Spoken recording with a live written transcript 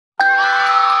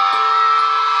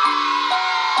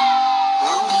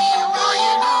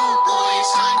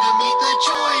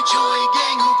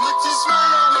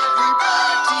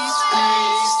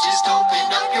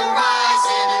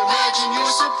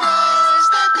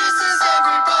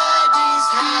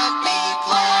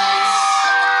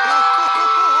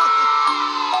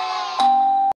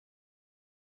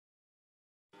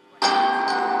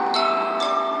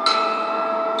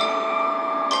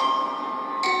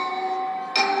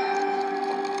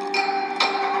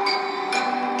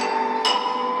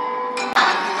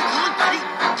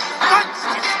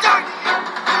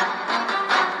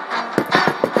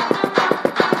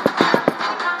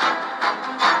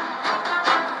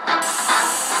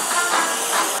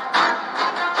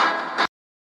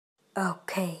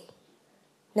Okay.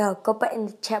 Now go back in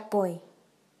the chat, boy.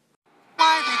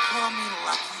 Why they call me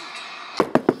Lucky?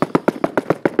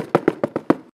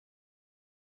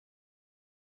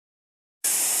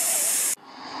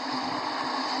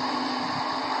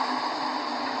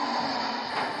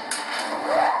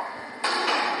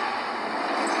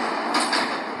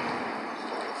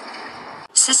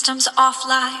 Systems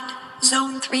offline.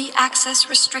 Zone 3 access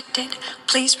restricted.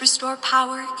 Please restore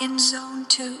power in Zone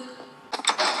 2.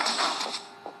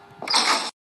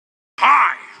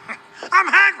 Hi! I'm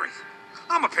hungry.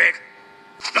 I'm a pig.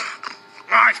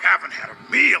 I haven't had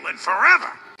a meal in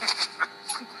forever.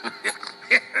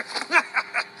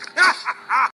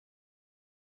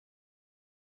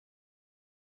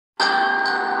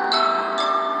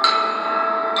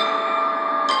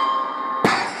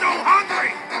 So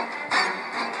hungry!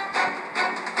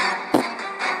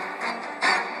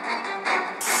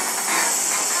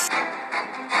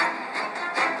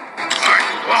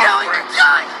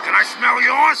 Can I smell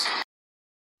yours?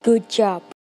 Good job.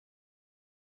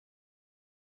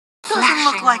 Doesn't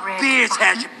look like Beers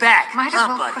has your back. Might as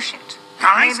well push it.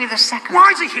 Guys, Maybe the second.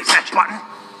 why'd you hit that button?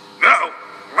 No,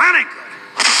 that ain't good.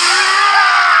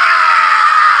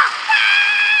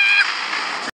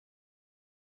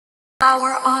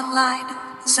 Power online.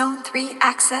 Zone 3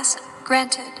 access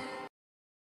granted.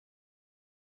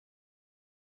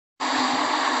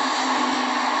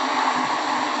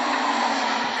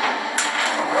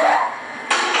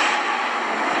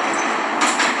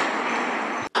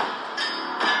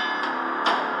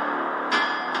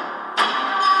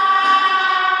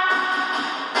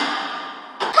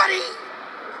 Buddy!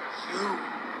 You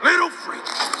little freak.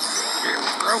 You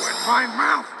ruined my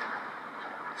mouth.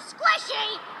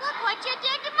 Squishy! Look what you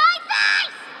did to my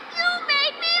face! You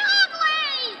made me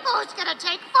ugly! Who's gonna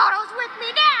take photos with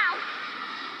me now?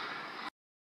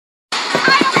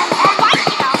 I don't like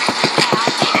you!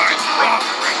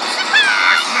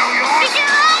 I smell yours.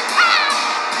 Figure out how!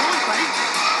 Come on, buddy.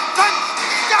 Done.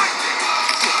 Done.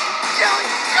 Done.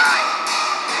 Done.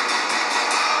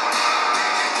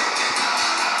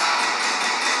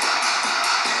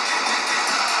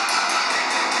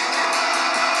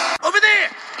 Over there.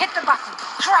 Hit the button.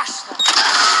 Crush them.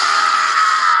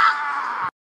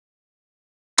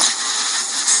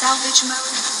 Salvage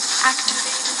mode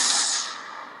activated.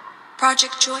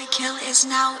 Project Joy Kill is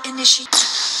now initiated.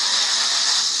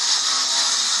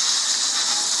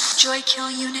 Joy Kill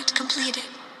unit completed.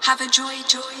 Have a joy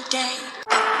day.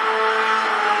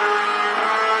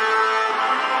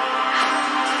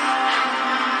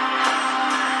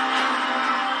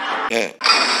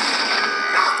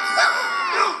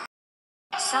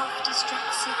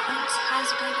 Self-destruct sequence has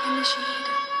been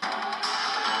initiated.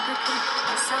 Repeat,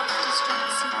 self-destruct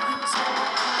sequence.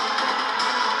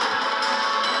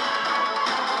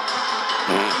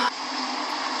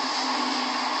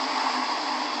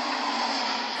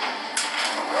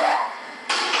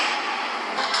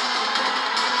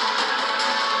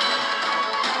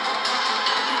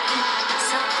 Repeat,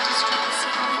 self-destruct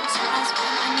sequence has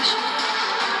been initiated.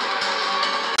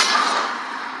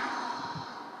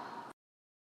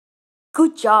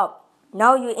 Good job.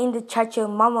 Now you're in the Chacha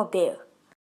Mama Bear.